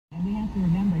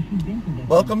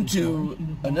Welcome to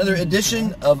another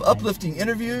edition of Uplifting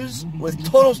Interviews with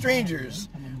Total Strangers.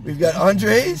 We've got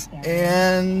Andres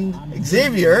and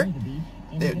Xavier.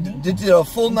 They did a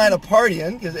full night of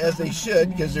partying, as they should,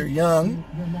 because they're young.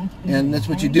 And that's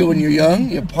what you do when you're young.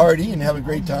 You party and have a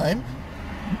great time.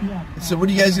 So what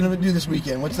are you guys going to do this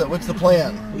weekend? What's the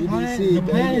plan? The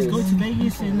plan is go to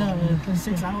Vegas in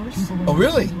 6 hours. Oh,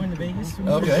 really? We're going to Vegas.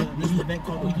 Okay. There's an event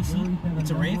called EDC. It's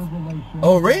a rave.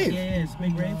 Oh, rave? Yeah, it's a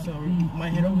big rave, so we might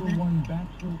head over there.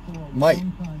 Might?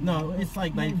 No, it's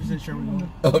like 90% sure we're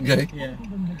going. Okay. Yeah.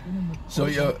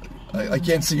 So I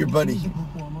can't see your buddy.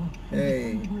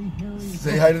 Hey.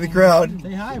 Say hi to the crowd.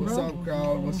 Say hi, bro. What's up,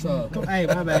 crowd? What's up? Hey,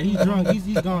 my bad. He's drunk.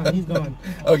 He's gone. He's gone.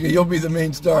 Okay, you'll be the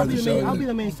main star of the show. I'll be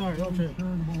the main star. Don't trip.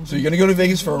 So you're going to go to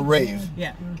Vegas for a rave?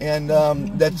 Yeah. And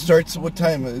that starts what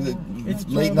time? Is it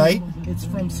late night? It's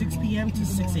from 6 p.m. to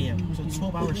 6 a.m. So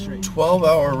 12 hours straight.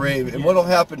 12-hour rave. And what'll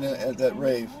happen at that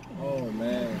rave? Oh,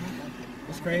 man.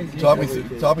 It's crazy. Talk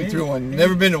me through one.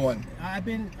 Never been to one. I've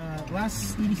been,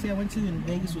 last EDC I went to in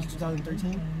Vegas was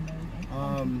 2013.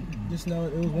 Just know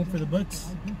it was one for the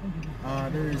books.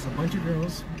 There's a bunch of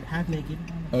girls, half naked.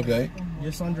 Okay.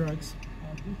 Just on drugs.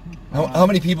 How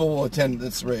many people will attend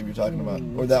this rave you're talking about?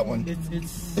 Or that one?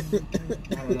 It's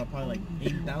I don't know, probably like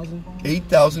 80,000.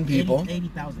 8,000 people?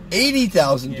 80,000.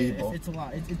 80,000 yeah, people? It's a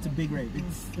lot. It's a big rave.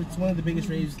 It's one of the biggest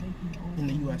raves in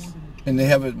the U.S. And they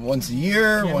have it once a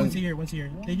year? Yeah, once a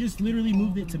year. They just literally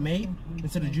moved it to May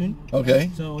instead of June. Okay.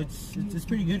 So it's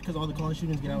pretty good because all the college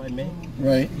students get out in May.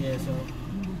 Right. Yeah, so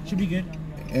should be good.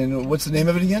 And what's the name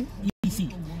of it again?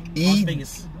 EDC. Las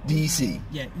Vegas. EDC.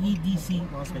 Yeah,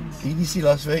 EDC Las Vegas. EDC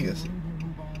Las Vegas.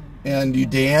 And you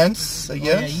dance, I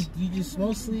guess? Yeah, you just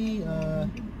mostly,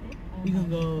 you can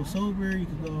go sober, you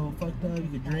can go fucked up,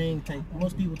 you can drink,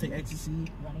 most people take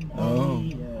ecstasy. Oh.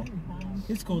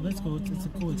 It's cool, that's cool. It's a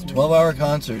cool experience. 12-hour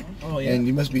concert. Oh, yeah. And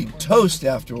you must be toast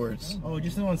afterwards. Oh,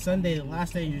 just on Sunday, the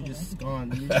last day, you're just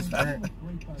gone. You're just burnt.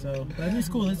 So, but it's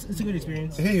cool. It's a good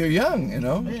experience. Hey, you're young, you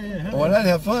know? Yeah. Why not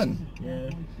have fun?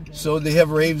 Yeah. So they have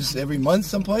raves every month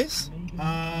someplace?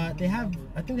 I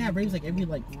think they have raves like every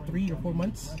 3 or 4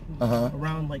 months.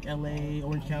 Around like LA,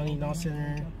 Orange County, North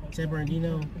Center, San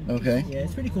Bernardino. Okay. Yeah,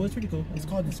 it's pretty cool. It's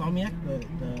called Insomniac.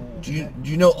 Do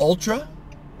you know Ultra?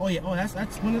 Oh yeah. Oh,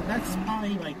 that's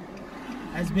probably like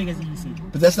as big as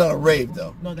EDC. But that's not a rave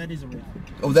though. No, that is a rave.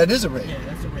 Oh, that is a rave. Yeah,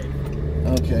 that's a rave.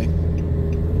 Okay.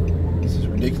 This is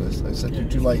ridiculous. I set through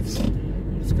 2 lights.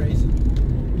 It's crazy.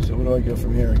 So where do I go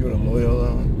from here? I go to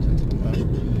Loyola.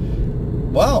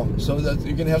 Wow. So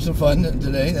you're gonna have some fun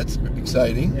today. That's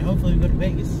exciting. Yeah, hopefully we go to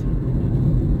Vegas.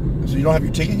 So you don't have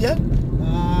your ticket yet?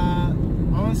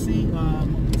 Honestly,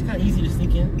 it's kind of easy to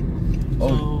sneak in. Oh.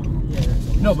 So,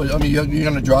 yeah. No, but I mean, you're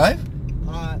gonna drive?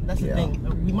 That's the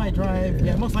thing. We might drive.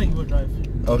 Yeah, most likely we'll drive.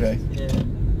 Okay. Yeah.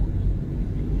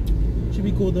 Should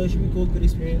be cool though. Should be cool. Good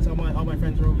experience. All my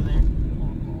friends are over there.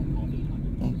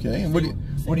 Okay. And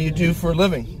what do you do for a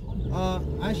living? I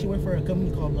actually work for a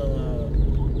company called I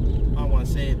don't want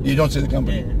to say it. You don't say the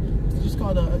company. Yeah. It's just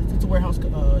called it's a warehouse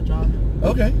job.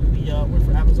 Okay. We work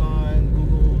for Amazon,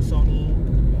 Google, Sony.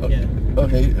 Yeah.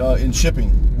 Okay. In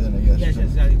shipping, then I guess. Yes,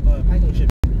 exactly. Packing shipping.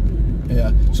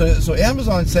 Yeah. So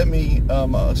Amazon sent me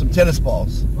some tennis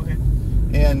balls. Okay.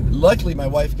 And luckily my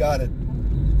wife got it.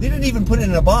 They didn't even put it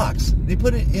in a box. They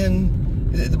put it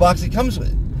in the box it comes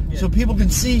with. Yeah. So people can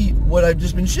see what I've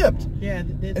just been shipped. Yeah.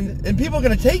 And people are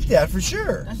going to take that for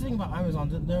sure. That's the thing about Amazon.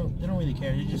 They don't really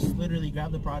care. They just literally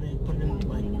grab the product, put it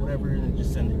in whatever, and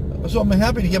just send it. So I'm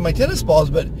happy to get my tennis balls,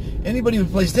 but anybody who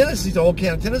plays tennis needs a whole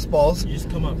can of tennis balls. You just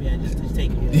come up, just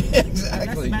take it. Yeah, yeah, exactly.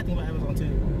 That's the bad thing about Amazon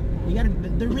too.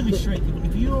 They're really strict.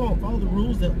 If you don't follow the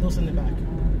rules, they'll send it back.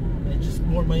 And it's just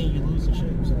more money you lose and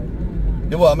shit. So.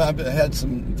 Yeah, well, I've had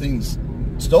some things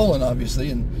stolen, obviously,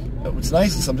 and what's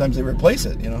nice is sometimes they replace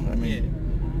it. You know, I mean.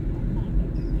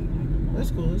 Yeah.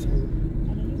 That's cool.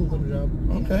 Cool little job.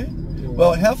 Okay.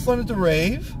 Well, have fun at the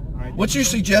rave. Right, what's your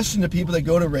suggestion to people that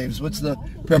go to raves? What's the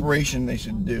preparation they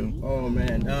should do? Oh,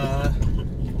 man.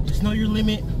 Just know your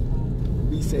limit.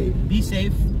 Be safe. Be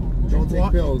safe. Don't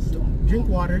take pills. Drink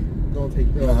water. Don't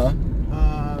take pills.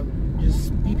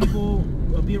 Just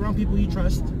be around people you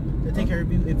trust that take care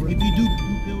of you. If you do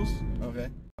pills. Okay.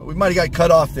 We might have got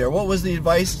cut off there. What was the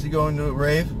advice to go into a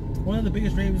rave? One of the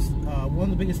biggest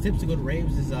tips to go to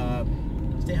raves is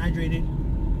stay hydrated,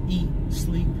 eat,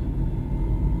 sleep.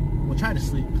 Well, try to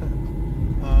sleep.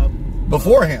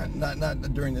 Beforehand, not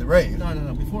during the rave.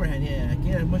 No. Beforehand, yeah.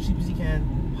 Get as much sleep as you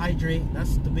can. Hydrate.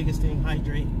 That's the biggest thing.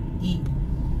 Hydrate. Eat.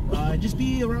 Just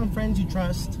be around friends you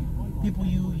trust. People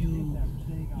you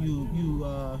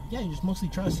just mostly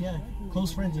trust. Yeah.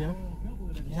 Close friends, you know.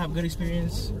 You have a good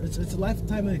experience. It's a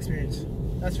lifetime of experience.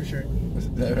 That's for sure. Is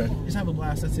that right? Just have a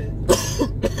blast. That's it.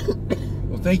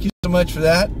 Well, thank you so much for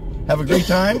that. Have a great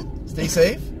time. Stay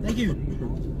safe. Thank you.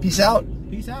 Peace out.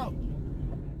 Peace out.